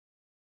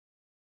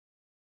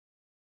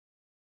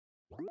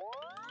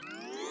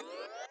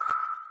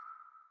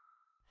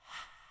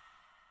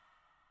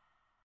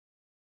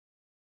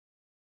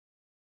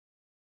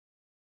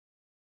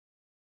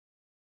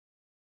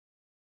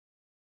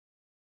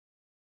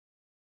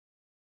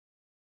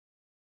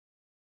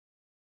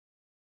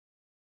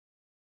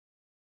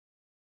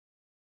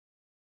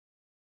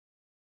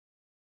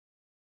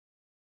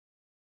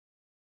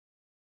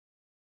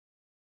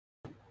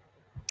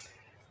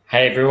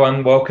Hey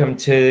everyone, welcome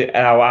to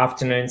our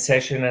afternoon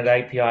session at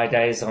API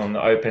Days on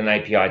Open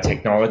API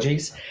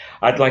Technologies.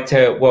 I'd like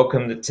to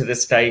welcome to the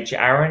stage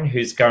Aaron,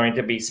 who's going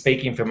to be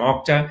speaking from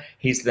Okta.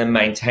 He's the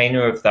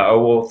maintainer of the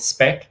OAuth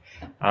spec,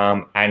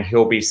 and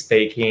he'll be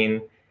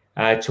speaking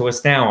to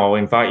us now. I'll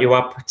invite you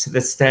up to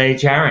the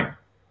stage, Aaron.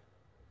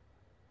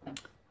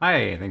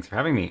 Hi, thanks for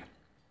having me.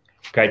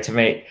 Great to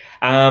meet.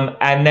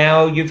 And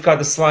now you've got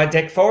the slide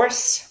deck for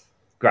us?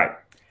 Great.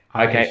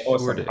 Okay,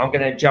 awesome. I'm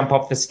going to jump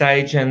off the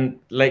stage and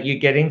let you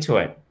get into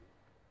it.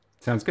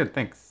 Sounds good.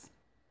 Thanks.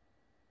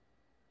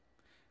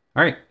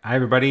 All right. Hi,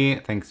 everybody.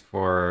 Thanks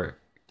for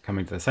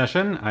coming to the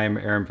session. I'm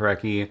Aaron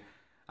Parecki,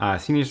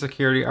 Senior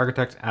Security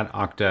Architect at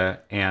Okta.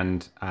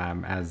 And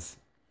as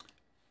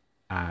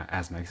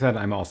Mike said,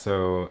 I'm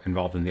also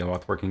involved in the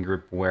OAuth working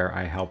group where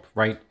I help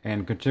write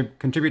and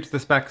contribute to the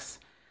specs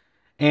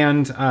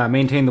and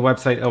maintain the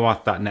website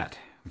OAuth.net,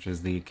 which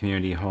is the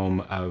community home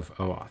of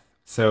OAuth.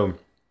 So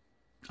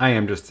I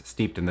am just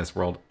steeped in this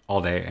world all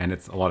day, and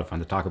it's a lot of fun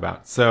to talk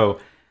about. So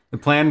the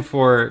plan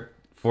for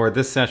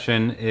this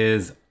session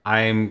is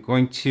I'm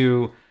going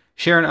to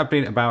share an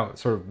update about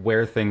sort of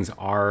where things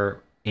are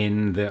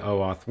in the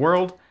OAuth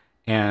world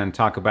and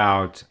talk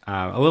about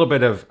a little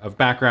bit of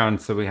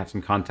background so we have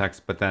some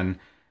context, but then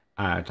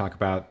talk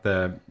about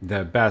the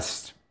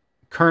best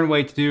current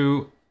way to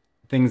do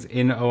things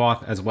in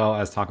OAuth, as well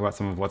as talk about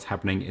some of what's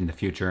happening in the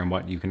future and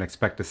what you can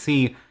expect to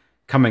see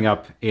coming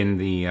up in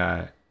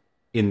the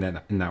in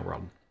that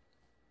world.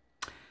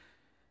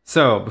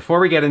 So before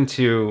we get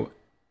into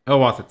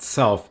OAuth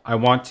itself, I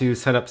want to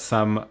set up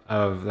some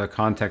of the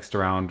context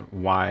around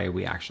why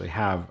we actually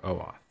have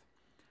OAuth.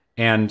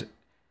 And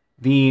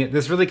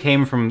this really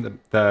came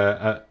from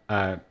the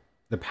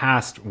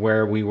past,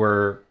 where we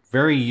were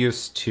very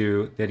used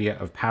to the idea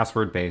of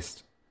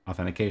password-based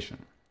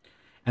authentication.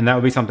 And that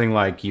would be something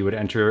like you would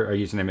enter a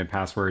username and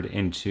password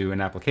into an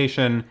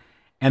application,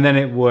 and then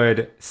it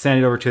would send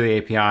it over to the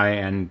API,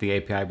 and the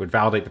API would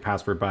validate the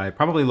password by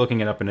probably looking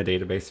it up in a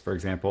database, for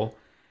example.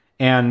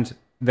 And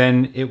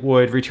then it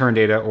would return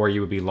data, or you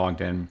would be logged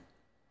in.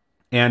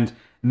 And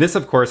this,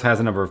 of course,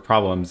 has a number of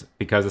problems,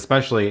 because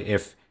especially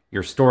if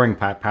you're storing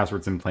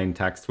passwords in plain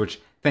text,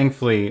 which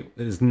thankfully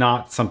is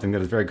not something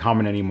that is very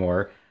common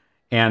anymore.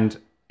 And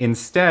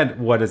instead,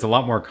 what is a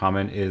lot more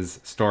common is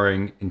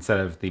storing,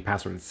 instead of the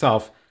password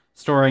itself,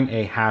 storing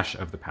a hash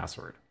of the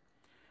password.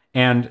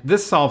 And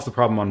this solves the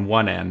problem on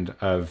one end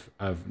of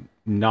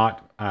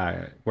not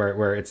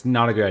where it's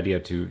not a good idea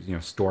to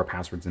store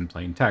passwords in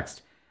plain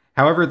text.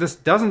 However, this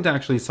doesn't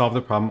actually solve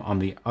the problem on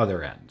the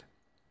other end.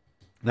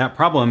 That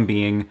problem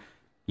being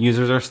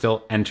users are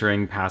still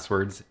entering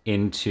passwords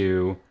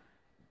into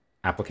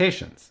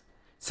applications.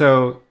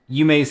 So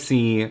you may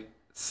see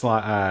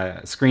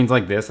screens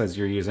like this as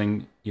you're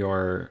using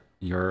your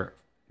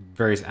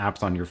various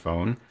apps on your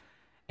phone,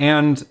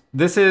 and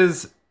this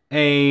is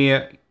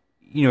a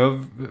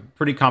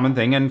pretty common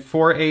thing. And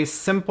for a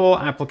simple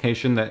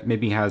application that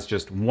maybe has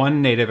just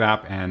one native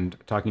app and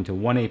talking to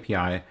one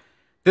API,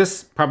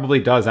 this probably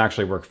does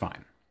actually work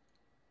fine.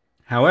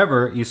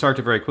 However, you start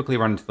to very quickly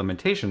run into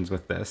limitations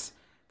with this.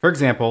 For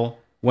example,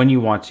 when you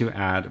want to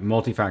add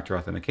multi-factor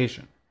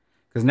authentication,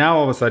 because now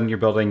all of a sudden you're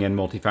building in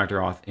multi-factor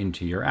auth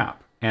into your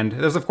app. And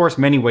there's of course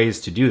many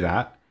ways to do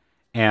that.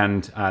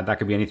 And that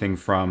could be anything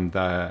from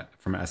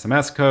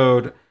SMS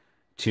code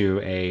to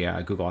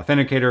a Google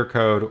Authenticator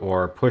code,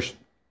 or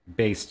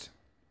push-based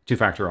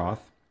two-factor auth.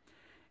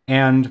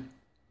 And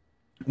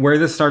where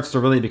this starts to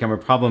really become a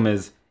problem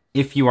is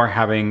if you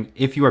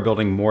are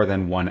building more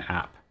than one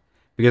app.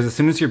 Because as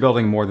soon as you're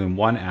building more than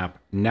one app,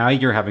 now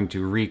you're having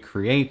to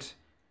recreate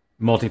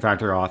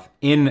multi-factor auth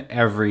in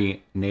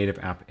every native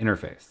app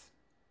interface.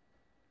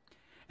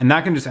 And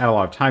that can just add a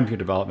lot of time to your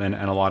development,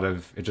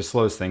 and it just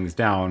slows things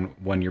down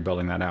when you're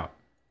building that out.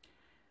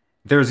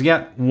 There's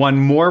yet one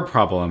more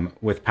problem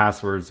with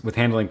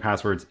handling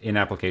passwords in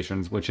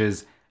applications, which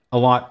is a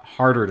lot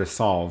harder to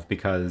solve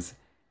because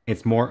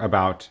it's more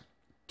about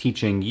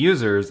teaching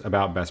users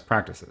about best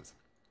practices.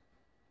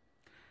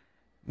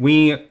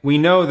 We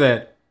know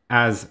that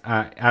as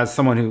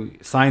someone who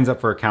signs up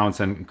for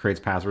accounts and creates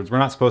passwords, we're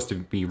not supposed to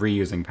be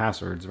reusing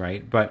passwords,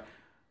 right? But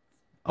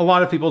a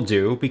lot of people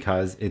do,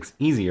 because it's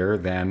easier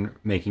than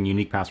making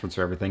unique passwords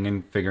for everything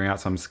and figuring out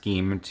some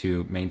scheme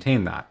to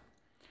maintain that.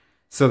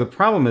 So the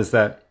problem is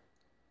that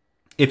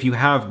if you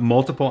have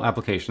multiple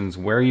applications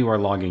where you are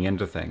logging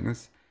into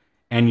things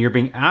and you're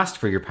being asked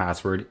for your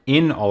password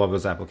in all of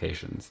those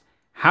applications,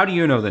 how do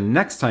you know the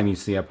next time you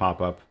see a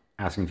pop-up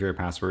asking for your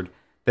password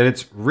that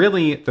it's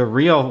really the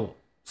real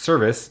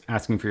service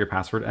asking for your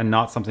password and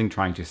not something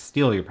trying to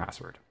steal your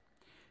password?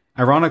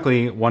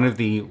 Ironically, one of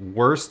the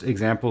worst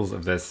examples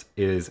of this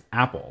is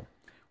Apple,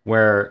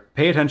 where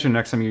pay attention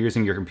next time you're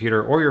using your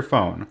computer or your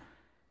phone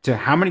to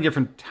how many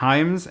different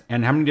times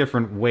and how many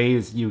different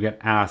ways you get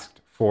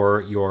asked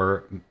for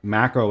your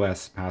Mac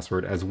OS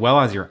password as well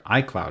as your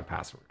iCloud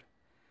password.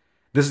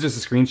 This is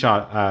just a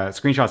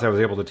screenshots I was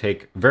able to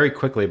take very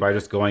quickly by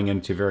just going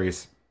into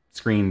various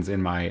screens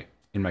in my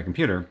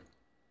computer.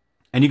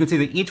 And you can see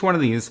that each one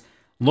of these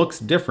looks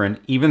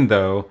different, even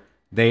though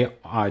they're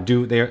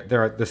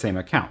the same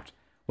account.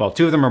 Well,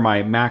 2 of them are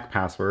my Mac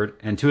password,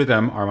 and 2 of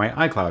them are my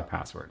iCloud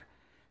password.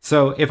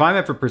 So if I'm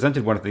ever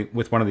presented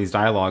with one of these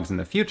dialogues in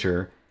the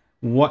future,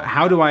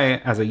 how do I,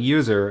 as a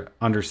user,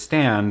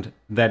 understand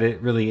that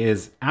it really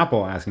is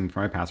Apple asking for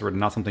my password and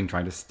not something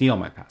trying to steal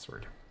my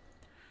password?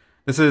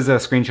 This is a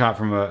screenshot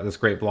from this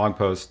great blog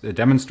post that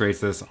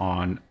demonstrates this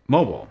on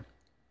mobile,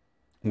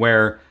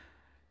 where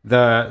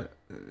the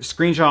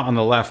screenshot on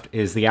the left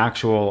is the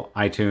actual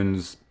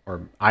iTunes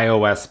or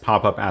iOS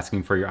pop-up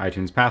asking for your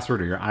iTunes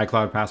password or your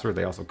iCloud password.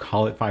 They also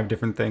call it 5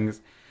 different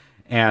things.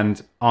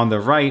 And on the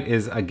right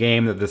is a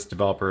game that this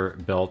developer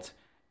built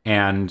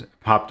and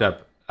popped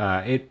up.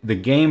 The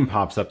game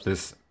pops up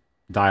this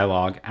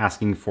dialogue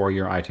asking for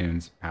your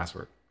iTunes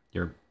password,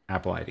 your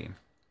Apple ID.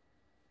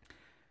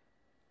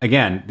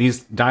 Again,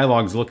 these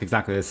dialogues look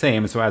exactly the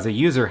same. So as a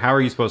user, how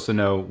are you supposed to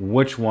know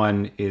which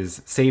one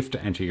is safe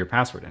to enter your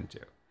password into?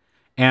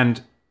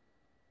 And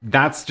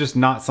that's just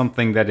not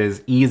something that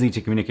is easy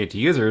to communicate to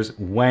users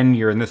when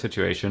you're in the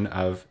situation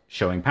of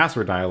showing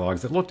password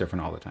dialogues that look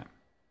different all the time.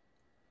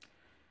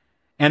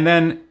 And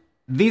then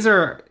these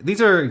are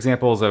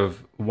examples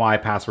of why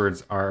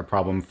passwords are a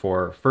problem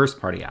for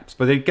first-party apps,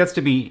 but it gets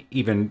to be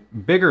even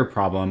bigger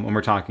problem when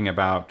we're talking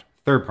about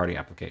third-party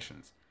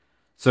applications.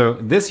 So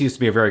this used to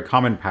be a very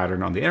common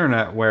pattern on the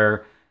internet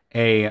where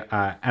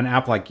an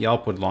app like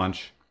Yelp would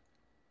launch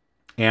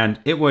and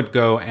it would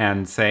go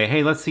and say,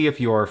 hey, let's see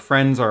if your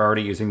friends are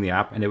already using the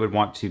app, and it would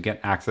want to get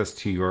access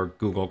to your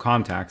Google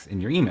contacts in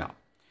your email.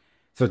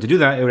 So to do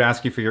that, it would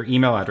ask you for your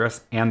email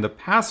address and the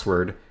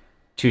password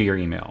to your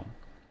email.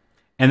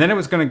 And then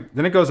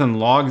it goes and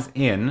logs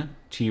in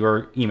to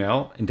your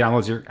email and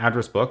downloads your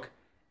address book,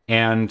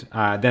 and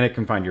then it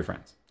can find your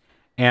friends.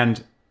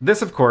 And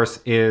this, of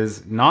course,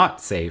 is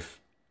not safe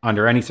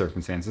under any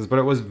circumstances, but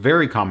it was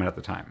very common at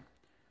the time.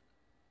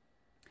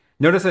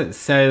 Notice that it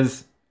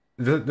says,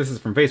 this is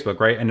from Facebook,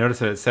 right? And notice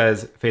that it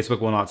says Facebook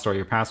will not store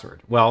your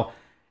password. Well,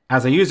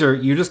 as a user,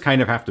 you just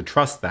kind of have to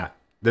trust that.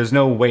 There's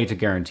no way to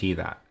guarantee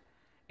that.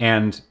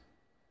 And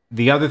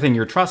the other thing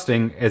you're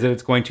trusting is that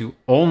it's going to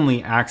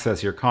only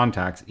access your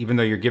contacts, even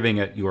though you're giving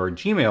it your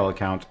Gmail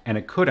account, and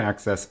it could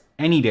access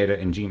any data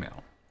in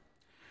Gmail.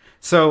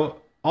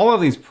 So all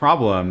of these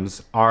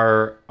problems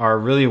are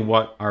really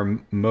what are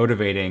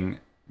motivating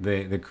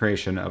the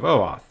creation of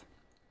OAuth.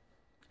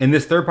 In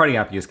this third-party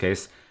app use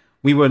case,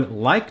 we would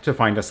like to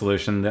find a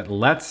solution that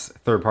lets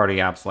third-party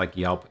apps like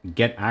Yelp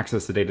get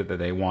access to data that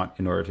they want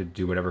in order to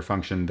do whatever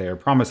function they are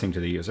promising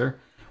to the user,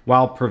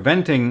 while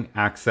preventing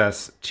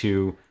access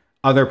to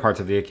other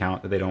parts of the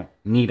account that they don't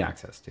need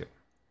access to.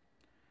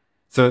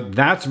 So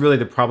that's really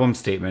the problem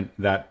statement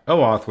that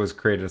OAuth was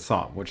created to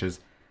solve, which is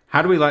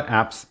how do we let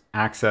apps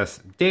access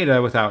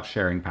data without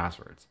sharing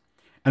passwords?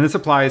 And this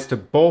applies to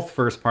both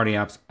first-party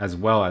apps as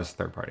well as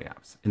third-party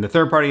apps. In the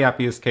third-party app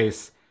use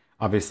case,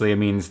 obviously it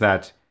means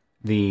that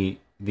the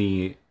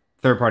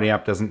third-party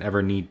app doesn't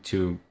ever need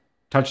to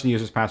touch the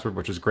user's password,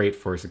 which is great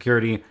for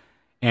security.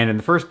 And in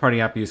the first-party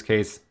app use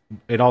case,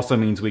 it also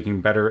means we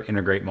can better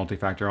integrate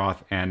multi-factor auth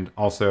and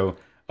also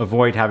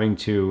avoid having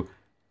to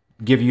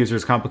give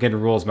users complicated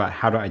rules about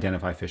how to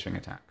identify phishing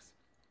attacks.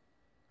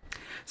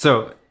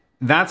 So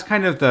that's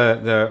kind of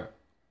the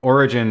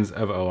origins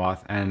of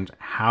OAuth and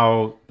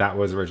how that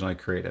was originally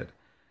created.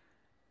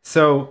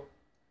 So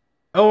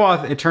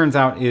OAuth, it turns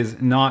out,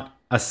 is not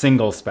a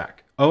single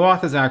spec.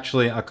 OAuth is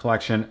actually a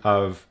collection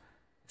of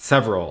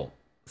several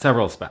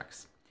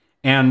specs.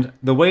 And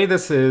the way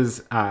this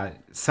is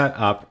set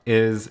up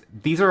is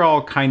these are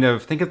all kind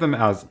of, think of them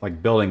as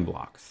like building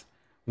blocks,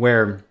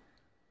 where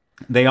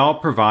they all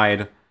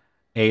provide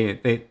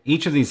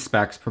each of these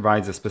specs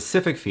provides a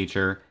specific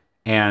feature,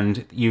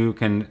 and you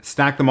can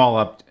stack them all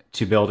up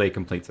to build a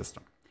complete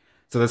system.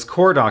 So this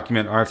core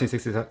document, RFC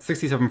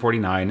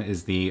 6749,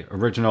 is the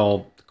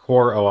original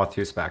core OAuth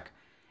 2 spec.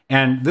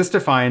 And this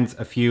defines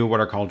a few what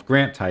are called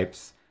grant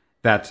types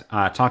that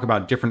talk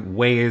about different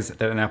ways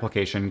that an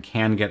application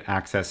can get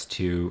access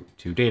to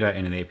data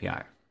in an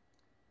API.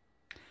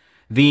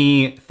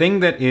 The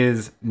thing that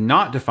is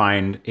not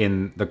defined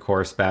in the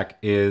core spec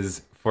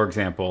is, for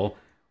example,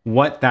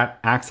 what that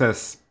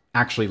access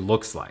actually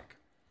looks like.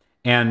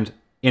 And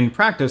in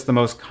practice, the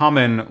most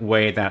common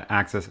way that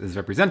access is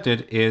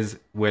represented is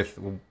with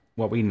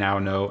what we now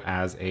know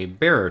as a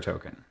bearer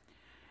token.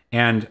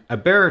 And a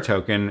bearer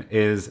token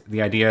is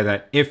the idea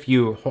that if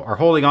you are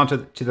holding on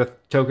to the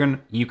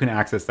token, you can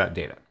access that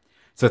data.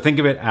 So think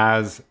of it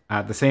as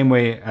the same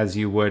way as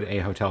you would a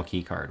hotel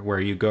key card, where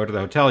you go to the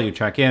hotel, you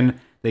check in,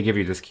 they give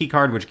you this key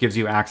card, which gives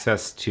you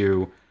access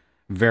to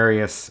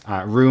various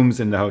rooms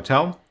in the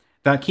hotel.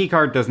 That key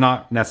card does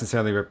not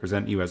necessarily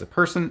represent you as a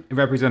person. It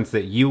represents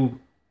that you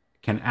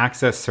can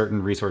access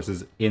certain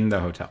resources in the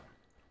hotel.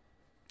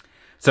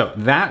 So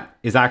that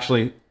is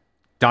actually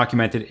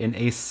documented in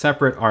a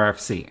separate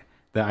RFC,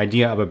 the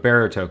idea of a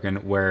bearer token,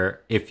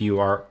 where if you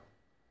are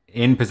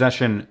in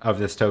possession of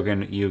this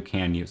token, you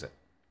can use it.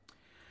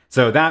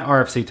 So that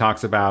RFC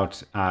talks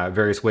about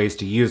various ways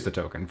to use the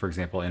token, for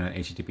example, in an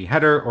HTTP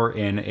header or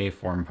in a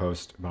form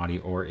post body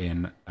or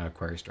in a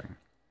query string.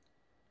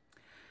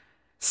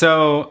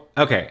 So,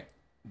 okay,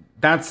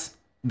 that's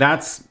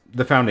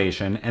the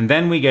foundation. And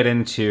then we get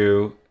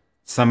into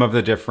some of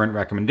the different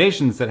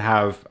recommendations that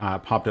have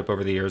popped up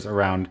over the years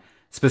around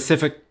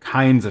specific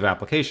kinds of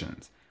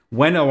applications.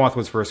 When OAuth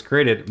was first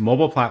created,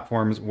 mobile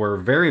platforms were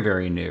very,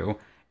 very new,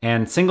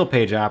 and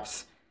single-page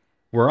apps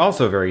were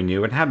also very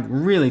new and hadn't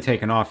really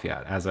taken off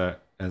yet as a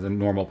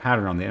normal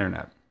pattern on the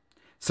internet.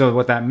 So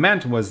what that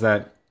meant was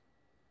that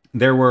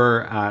there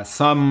were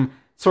some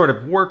sort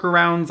of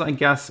workarounds, I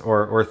guess,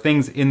 or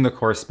things in the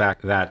core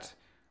spec that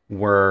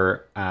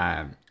were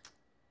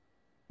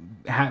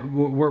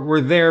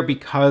there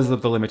because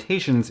of the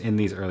limitations in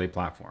these early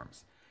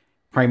platforms.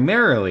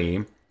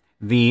 Primarily,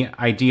 the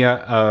idea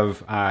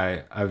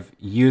of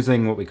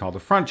using what we call the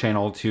front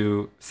channel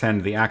to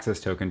send the access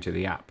token to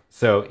the app.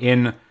 So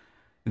in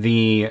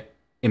the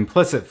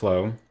implicit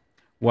flow,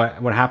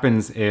 what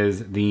happens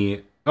is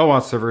the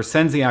OAuth server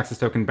sends the access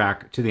token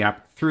back to the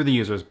app through the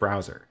user's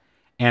browser.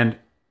 And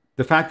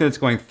the fact that it's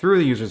going through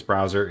the user's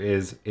browser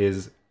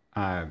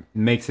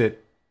makes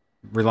it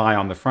rely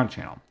on the front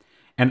channel.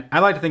 And I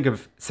like to think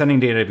of sending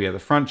data via the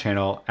front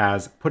channel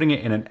as putting it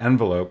in an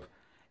envelope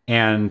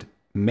and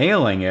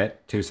mailing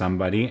it to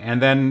somebody,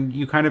 and then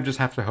you kind of just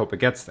have to hope it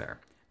gets there.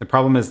 The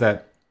problem is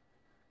that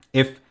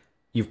if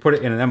you've put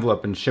it in an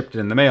envelope and shipped it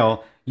in the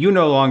mail, you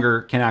no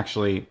longer can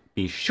actually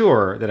be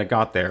sure that it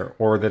got there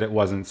or that it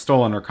wasn't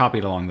stolen or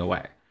copied along the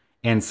way.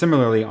 And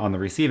similarly, on the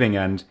receiving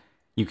end,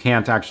 you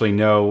can't actually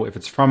know if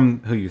it's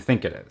from who you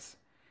think it is.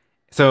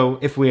 So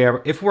if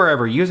we're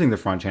ever using the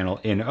front channel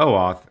in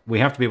OAuth, we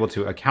have to be able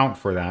to account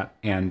for that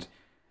and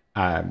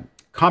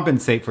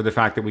compensate for the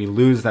fact that we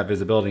lose that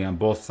visibility on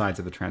both sides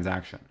of the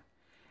transaction.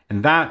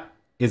 And that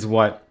is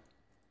what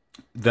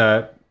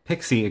the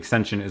Pixie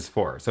extension is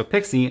for. So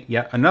Pixie,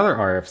 yet another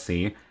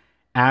RFC,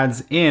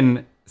 adds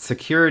in some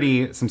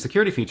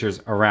security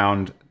features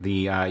around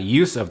the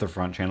use of the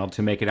front channel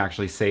to make it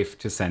actually safe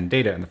to send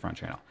data in the front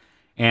channel.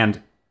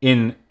 And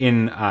in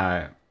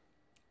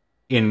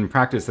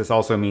practice, this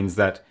also means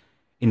that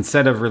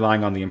instead of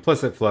relying on the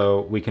implicit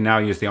flow, we can now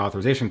use the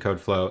authorization code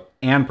flow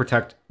and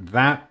protect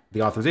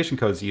the authorization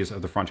code's use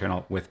of the front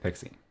channel with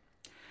Pixie.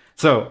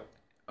 So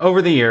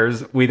over the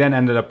years, we then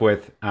ended up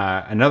with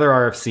another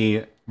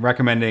RFC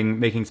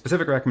making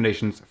specific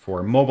recommendations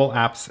for mobile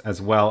apps as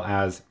well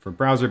as for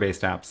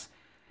browser-based apps.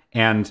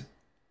 And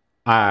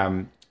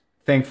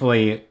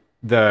thankfully,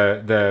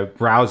 the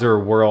browser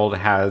world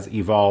has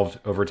evolved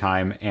over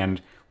time,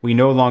 and we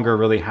no longer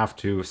really have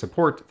to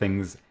support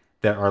things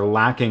that are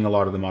lacking a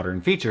lot of the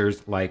modern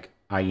features like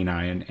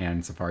IE9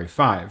 and Safari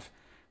 5,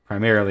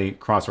 primarily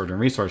cross-order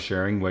and resource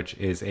sharing, which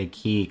is a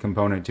key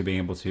component to being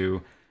able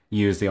to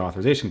use the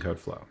authorization code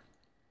flow.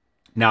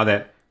 Now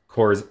that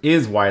CORS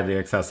is widely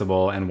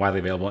accessible and widely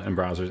available in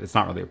browsers, it's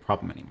not really a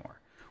problem anymore,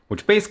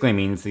 which basically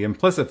means the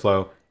implicit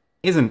flow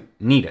isn't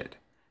needed.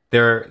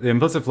 The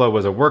implicit flow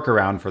was a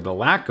workaround for the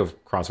lack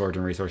of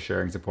cross-origin resource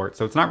sharing support,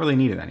 so it's not really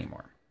needed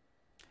anymore.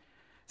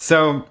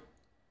 So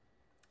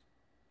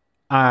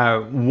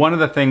one of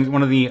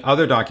the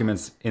other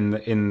documents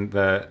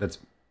that's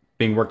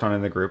being worked on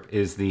in the group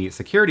is the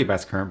security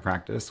best current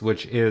practice,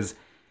 which is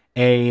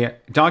a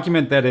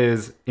document that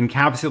is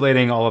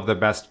encapsulating all of the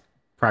best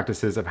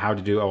practices of how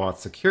to do OAuth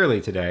securely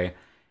today.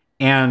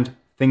 And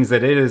things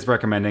that it is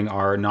recommending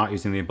are not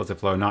using the implicit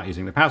flow, not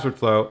using the password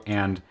flow,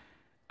 and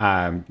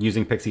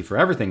using Pixie for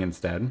everything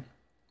instead,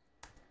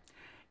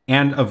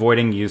 and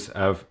avoiding use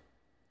of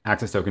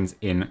access tokens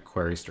in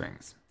query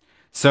strings.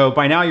 So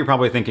by now you're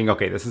probably thinking,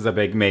 okay, this is a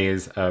big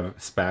maze of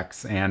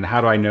specs, and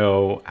how do I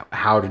know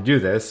how to do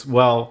this?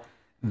 Well,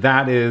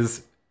 that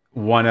is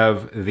one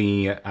of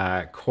the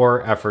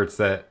core efforts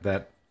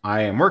that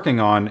I am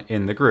working on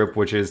in the group,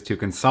 which is to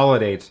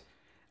consolidate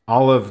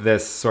all of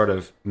this sort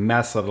of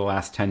mess of the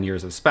last 10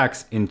 years of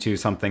specs into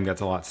something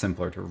that's a lot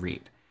simpler to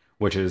read,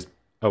 which is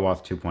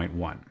OAuth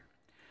 2.1.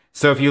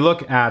 So if you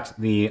look at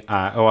the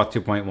OAuth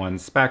 2.1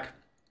 spec,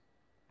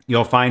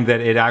 you'll find that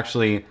it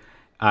actually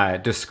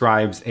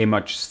describes a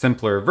much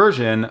simpler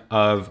version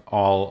of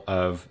all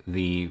of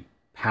the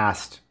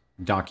past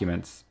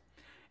documents.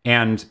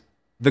 And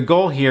the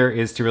goal here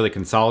is to really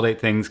consolidate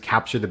things,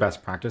 capture the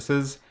best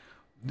practices.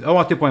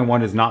 OAuth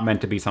 2.1 is not meant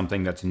to be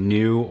something that's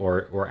new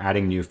or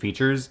adding new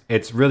features.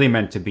 It's really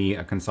meant to be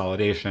a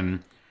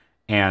consolidation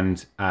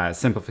and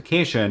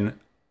simplification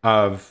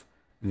of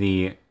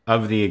the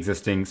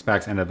existing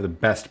specs and of the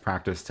best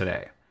practice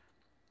today.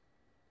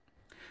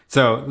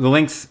 So the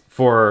links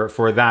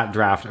for that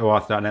draft,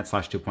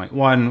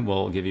 oauth.net/2.1,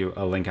 will give you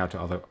a link out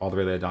to all the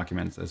related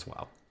documents as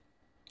well.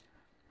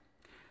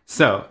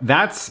 So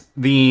that's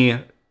the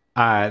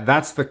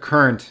that's the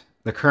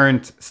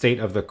current state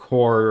of the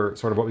core,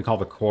 sort of what we call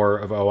the core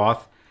of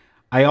OAuth.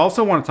 I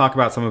also want to talk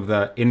about some of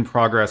the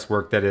in-progress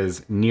work that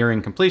is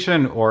nearing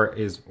completion or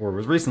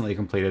was recently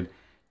completed,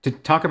 to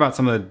talk about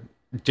some of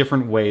the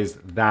different ways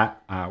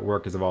that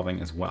work is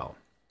evolving as well.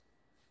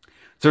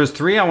 So there's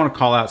three I want to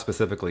call out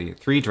specifically,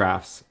 three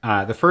drafts.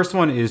 The first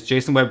one is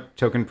JSON Web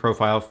Token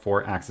Profile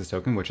for Access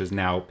Token, which is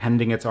now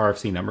pending its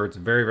RFC number. It's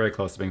very, very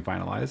close to being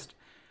finalized.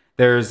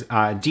 There's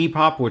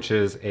Depop, which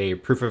is a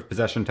proof of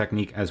possession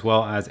technique, as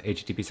well as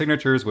HTTP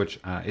signatures, which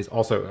is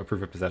also a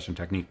proof of possession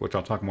technique, which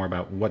I'll talk more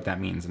about what that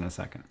means in a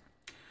second.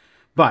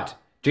 But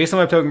JSON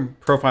Web Token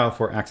Profile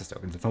for Access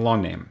Tokens, it's a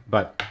long name,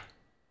 but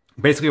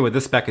basically what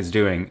this spec is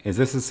doing is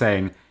this is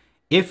saying,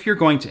 if you're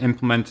going to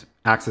implement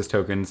access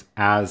tokens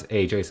as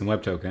a JSON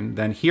Web Token,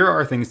 then here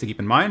are things to keep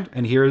in mind,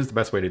 and here is the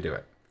best way to do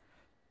it.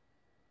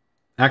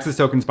 Access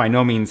tokens by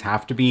no means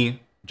have to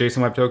be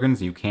JSON Web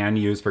Tokens. You can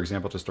use, for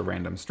example, just a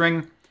random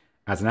string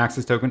as an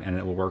access token, and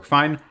it will work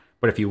fine.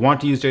 But if you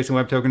want to use JSON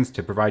Web Tokens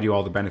to provide you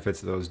all the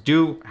benefits that those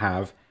do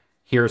have,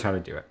 here's how to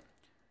do it.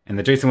 And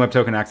the JSON Web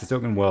Token access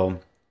token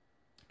will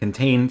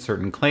contain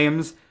certain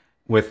claims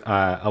with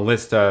a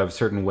list of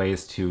certain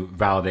ways to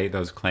validate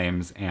those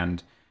claims,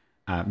 and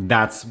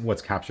that's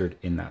what's captured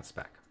in that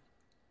spec.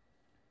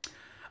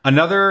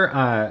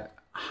 Another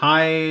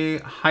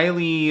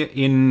highly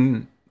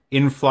in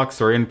flux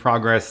or in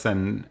progress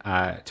and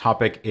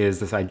topic is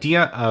this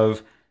idea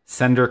of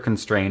sender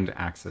constrained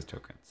access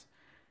tokens.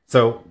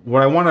 So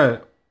what I want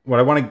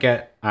to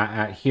get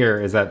at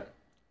here is that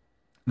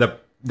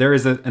there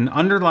is an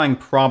underlying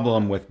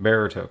problem with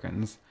bearer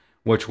tokens,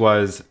 which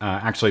was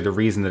actually the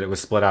reason that it was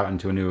split out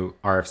into a new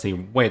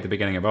RFC way at the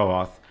beginning of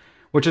OAuth,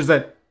 which is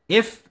that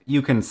if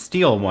you can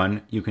steal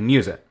one, you can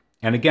use it.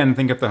 And again,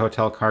 think of the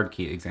hotel card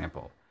key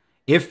example.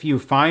 If you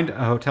find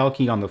a hotel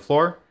key on the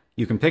floor,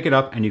 you can pick it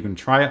up and you can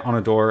try it on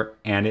a door,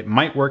 and it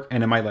might work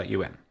and it might let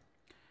you in,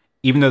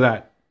 even though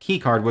that key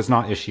card was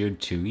not issued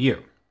to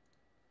you.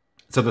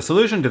 So the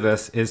solution to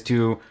this is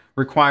to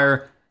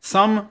require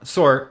some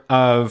sort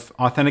of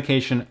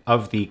authentication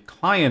of the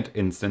client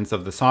instance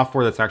of the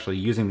software that's actually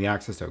using the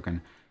access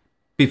token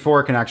before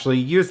it can actually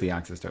use the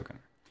access token.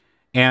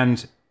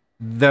 And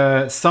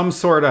the some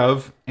sort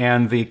of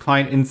and the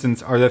client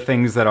instance are the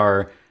things that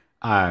are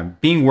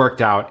being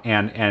worked out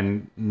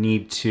and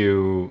need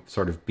to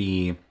sort of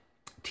be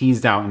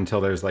teased out until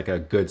there's like a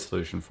good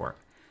solution for it.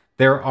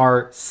 There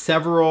are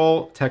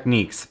several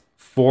techniques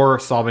for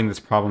solving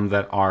this problem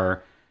that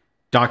are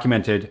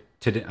documented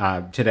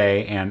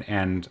today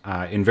and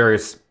in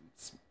various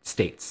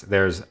states.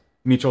 There's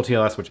mutual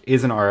TLS, which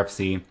is an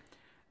RFC.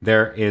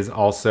 There is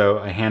also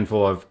a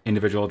handful of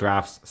individual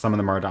drafts. Some of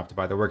them are adopted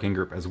by the working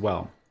group as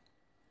well.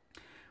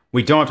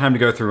 We don't have time to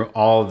go through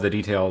all of the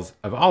details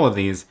of all of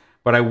these,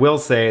 but I will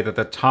say that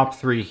the top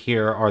three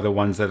here are the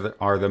ones that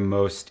are the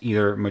most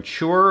either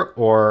mature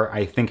or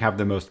I think have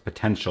the most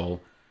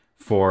potential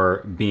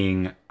for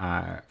being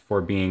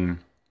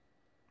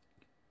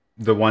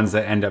the ones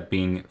that end up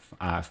being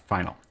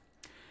final.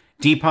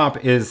 Depop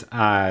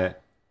and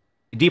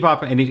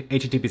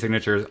HTTP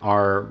signatures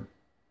are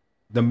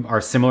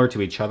similar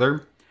to each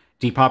other.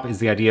 Depop is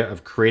the idea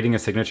of creating a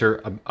signature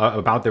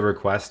about the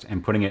request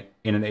and putting it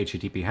in an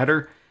HTTP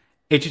header.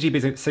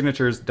 HTTP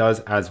signatures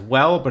does as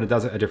well, but it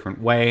does it a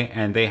different way,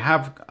 and they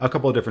have a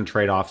couple of different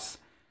trade-offs.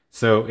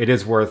 So it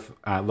is worth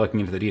looking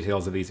into the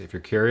details of these if you're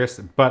curious.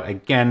 But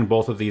again,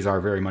 both of these are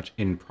very much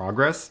in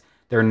progress.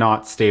 They're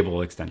not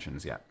stable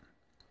extensions yet.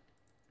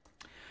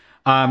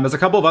 There's a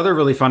couple of other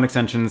really fun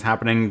extensions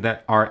happening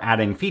that are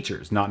adding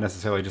features, not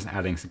necessarily just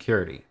adding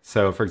security.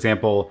 So for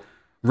example,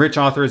 rich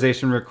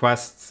authorization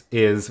requests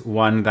is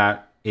one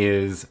that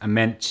is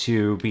meant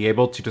to be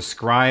able to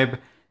describe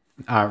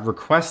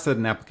requests that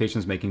an application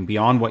is making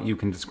beyond what you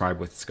can describe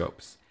with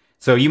scopes.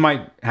 So you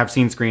might have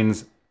seen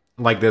screens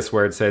like this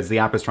where it says the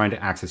app is trying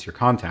to access your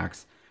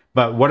contacts.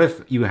 But what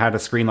if you had a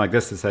screen like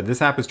this that said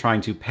this app is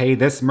trying to pay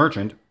this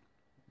merchant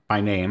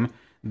by name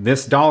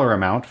this dollar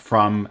amount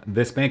from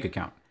this bank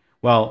account?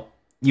 Well,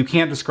 you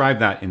can't describe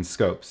that in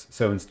scopes.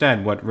 So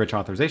instead, what rich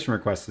authorization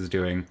requests is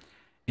doing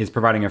is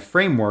providing a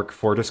framework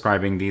for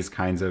describing these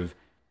kinds of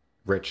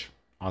rich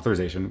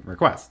authorization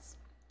requests.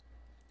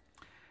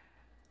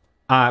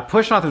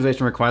 Push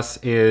authorization requests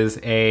is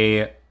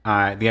the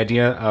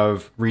idea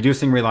of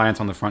reducing reliance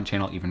on the front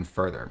channel even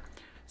further.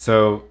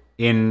 So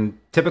in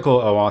typical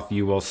OAuth,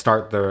 you will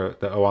start the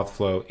OAuth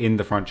flow in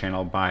the front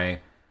channel by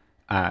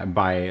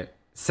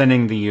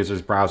sending the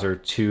user's browser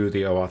to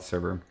the OAuth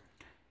server.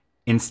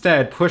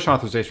 Instead, push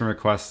authorization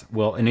requests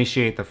will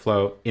initiate the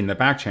flow in the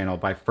back channel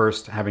by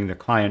first having the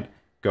client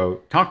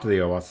go talk to the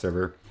OAuth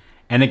server,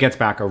 and it gets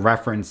back a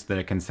reference that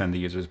it can send the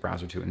user's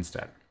browser to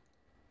instead.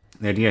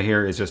 The idea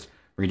here is just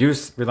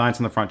reduce reliance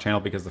on the front channel,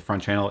 because the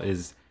front channel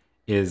is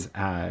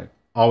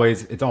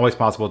always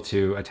possible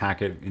to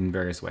attack it in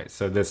various ways.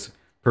 So this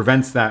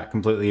prevents that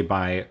completely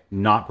by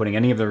not putting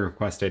any of the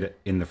request data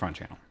in the front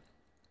channel.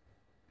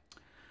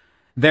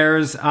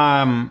 There's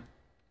a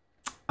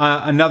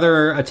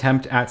Another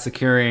attempt at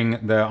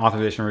securing the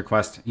authorization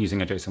request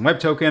using a JSON Web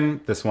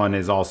Token. This one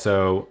is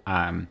also,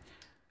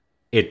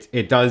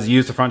 it does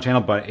use the front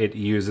channel, but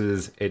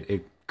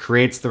it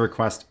creates the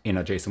request in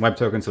a JSON Web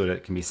Token so that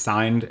it can be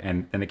signed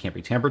and then it can't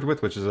be tampered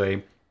with, which is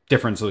a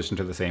different solution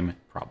to the same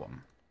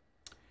problem.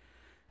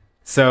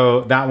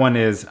 So that one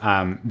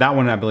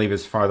I believe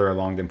is farther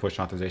along than push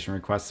authorization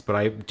requests, but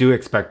I do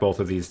expect both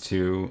of these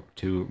to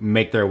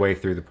make their way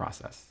through the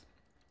process.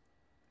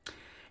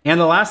 And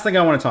the last thing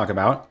I want to talk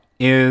about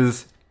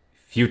is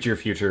future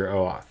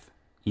OAuth.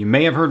 You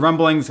may have heard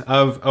rumblings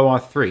of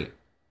OAuth 3.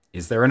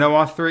 Is there an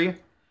OAuth 3?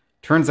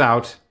 Turns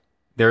out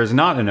there is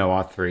not an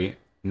OAuth 3,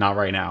 not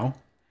right now.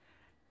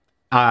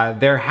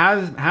 There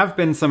have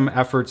been some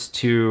efforts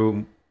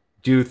to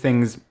do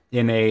things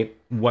in a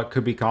what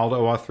could be called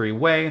OAuth 3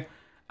 way.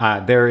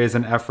 There is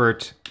an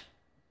effort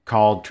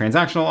called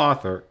Transactional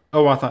Auth or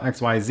OAuth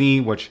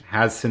XYZ, which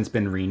has since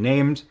been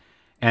renamed.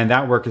 And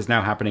that work is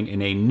now happening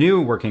in a new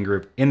working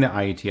group in the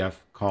IETF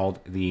called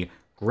the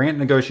Grant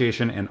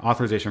Negotiation and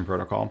Authorization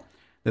Protocol.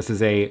 This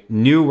is a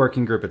new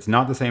working group. It's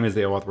not the same as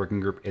the OAuth working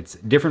group. It's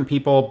different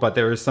people, but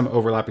there is some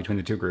overlap between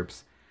the two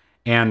groups.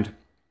 And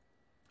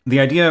the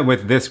idea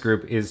with this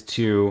group is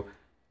to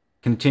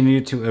continue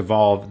to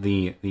evolve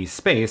the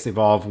space,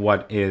 evolve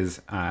what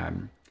is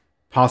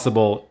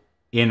possible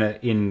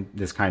in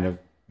this kind of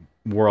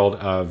world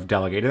of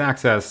delegated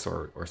access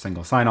or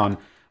single sign-on,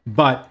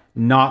 but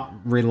not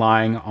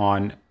relying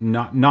on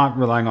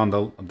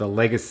the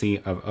legacy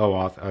of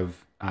OAuth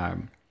of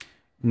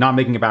not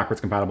making it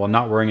backwards compatible,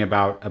 not worrying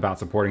about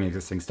supporting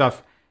existing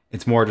stuff.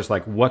 It's more just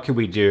like, what could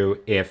we do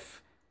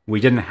if we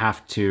didn't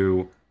have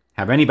to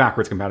have any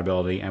backwards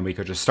compatibility and we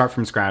could just start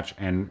from scratch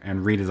and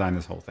redesign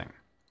this whole thing.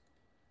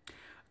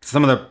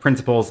 Some of the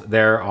principles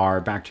there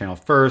are back channel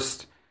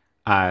first,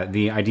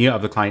 the idea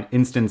of the client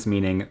instance,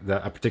 meaning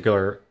a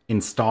particular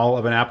install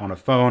of an app on a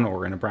phone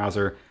or in a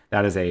browser,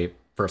 that is a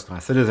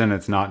first-class citizen.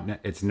 It's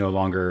no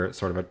longer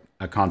sort of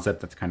a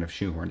concept that's kind of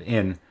shoehorned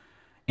in.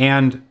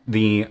 And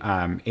the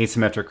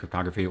asymmetric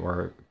cryptography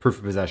or proof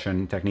of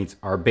possession techniques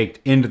are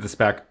baked into the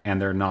spec,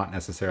 and they're not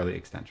necessarily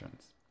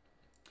extensions.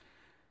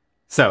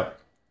 So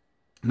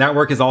that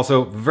work is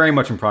also very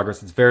much in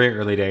progress. It's very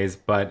early days,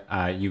 but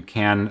you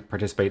can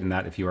participate in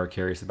that if you are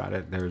curious about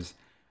it. There's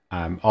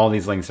all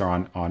these links are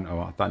on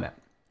OAuth.net.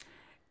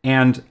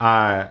 And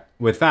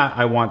with that,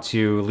 I want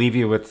to leave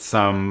you with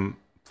some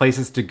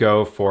places to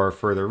go for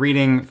further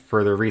reading,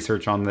 further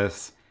research on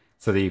this,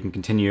 so that you can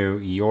continue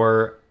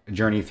your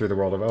journey through the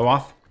world of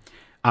OAuth.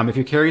 If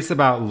you're curious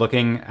about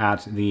looking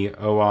at the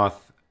OAuth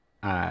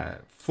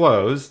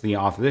flows, the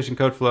authorization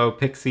code flow,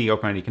 Pixie,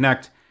 OpenID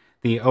Connect,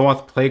 the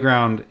OAuth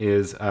Playground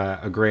is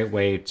a great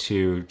way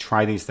to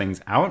try these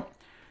things out.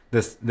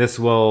 This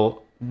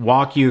will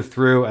walk you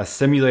through a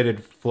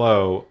simulated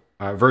flow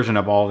version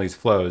of all these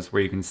flows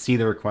where you can see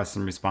the requests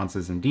and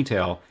responses in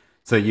detail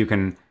so you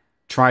can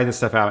try this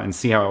stuff out and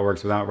see how it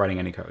works without writing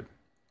any code.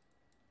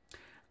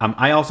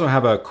 I also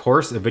have a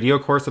video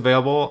course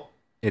available.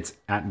 It's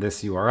at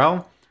this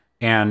URL.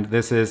 And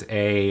this is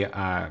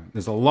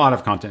there's a lot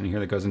of content in here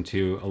that goes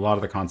into a lot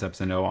of the concepts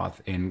in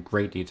OAuth in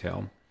great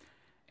detail.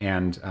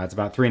 And it's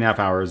about 3.5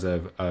 hours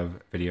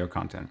of video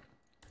content.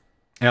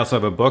 I also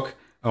have a book,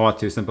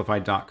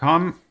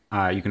 OAuth2simplified.com.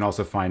 You can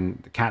also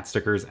find the cat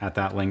stickers at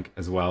that link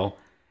as well.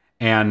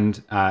 And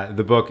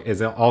the book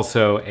is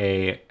also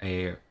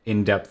a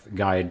in-depth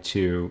guide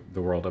to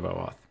the world of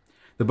OAuth.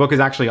 The book is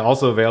actually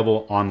also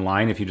available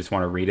online if you just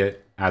want to read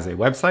it as a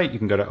website. You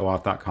can go to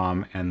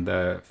OAuth.com and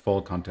the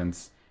full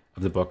contents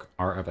of the book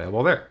are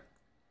available there.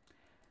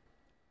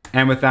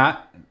 And with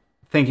that,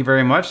 thank you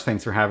very much.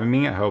 Thanks for having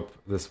me. I hope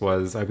you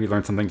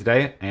learned something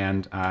today,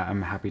 and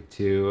I'm happy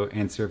to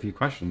answer a few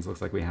questions.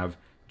 Looks like we have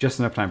just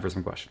enough time for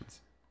some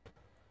questions.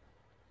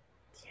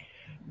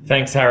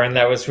 Thanks, Aaron.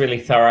 That was really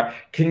thorough.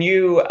 Can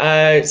you,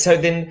 could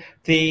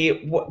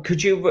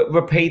you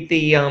repeat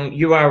the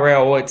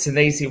URL? It's an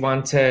easy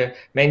one to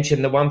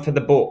mention, the one for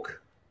the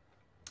book,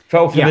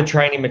 for the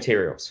training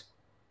materials.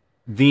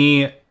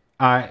 You'll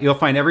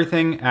find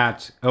everything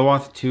at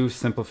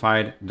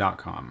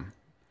OAuth2simplified.com.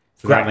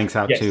 So that links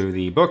out to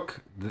the book,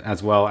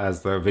 as well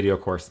as the video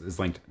course is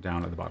linked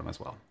down at the bottom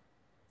as well.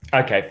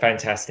 Okay,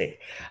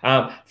 fantastic.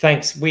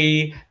 Thanks.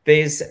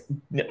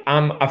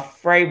 I'm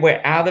afraid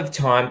we're out of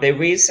time.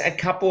 There is a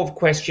couple of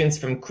questions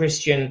from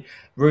Christian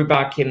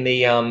Rubach in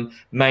the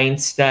main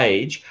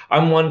stage.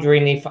 I'm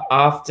wondering if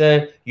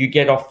after you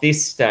get off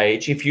this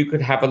stage, if you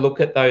could have a look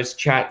at those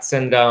chats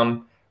and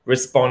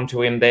respond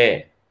to him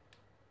there.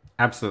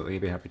 Absolutely,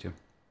 I'd be happy to.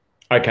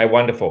 Okay,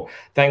 wonderful.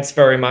 Thanks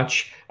very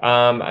much.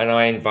 And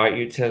I invite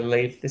you to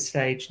leave the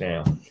stage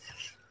now.